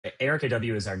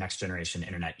ARKW is our next generation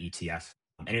internet ETF.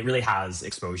 And it really has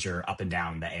exposure up and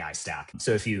down the AI stack.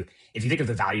 So if you think of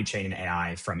the value chain in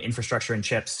AI from infrastructure and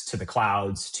chips to the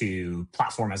clouds to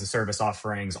platform as a service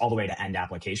offerings, all the way to end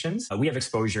applications, we have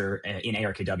exposure in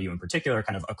ARKW in particular,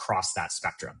 kind of across that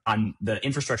spectrum. On the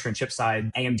infrastructure and chip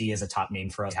side, AMD is a top name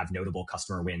for us. We have notable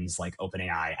customer wins like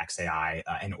OpenAI, xAI,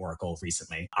 and Oracle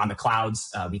recently. On the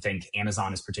clouds, we think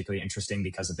Amazon is particularly interesting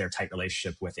because of their tight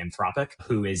relationship with Anthropic,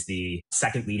 who is the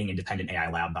second leading independent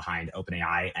AI lab behind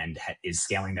OpenAI and is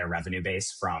scaling their revenue base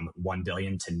from 1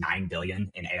 billion to 9 billion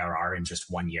in ARR in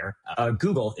just 1 year.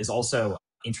 Google is also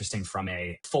interesting from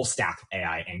a full stack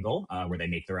AI angle, where they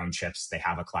make their own chips, they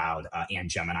have a cloud, and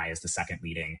Gemini is the second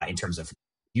leading in terms of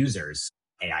users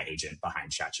AI agent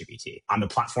behind ChatGPT. On the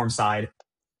platform side,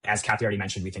 as Kathy already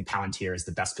mentioned, we think Palantir is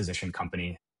the best positioned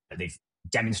company. They've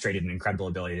demonstrated an incredible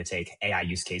ability to take AI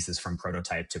use cases from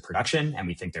prototype to production, and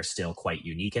we think they're still quite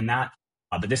unique in that.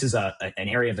 But this is an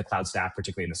area of the cloud stack,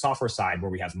 particularly in the software side, where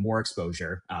we have more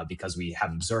exposure because we have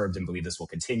observed and believe this will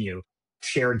continue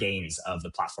share gains of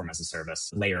the platform as a service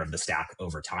layer of the stack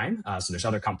over time. So there's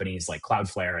other companies like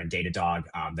Cloudflare and Datadog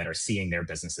that are seeing their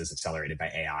businesses accelerated by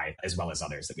AI, as well as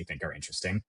others that we think are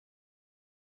interesting.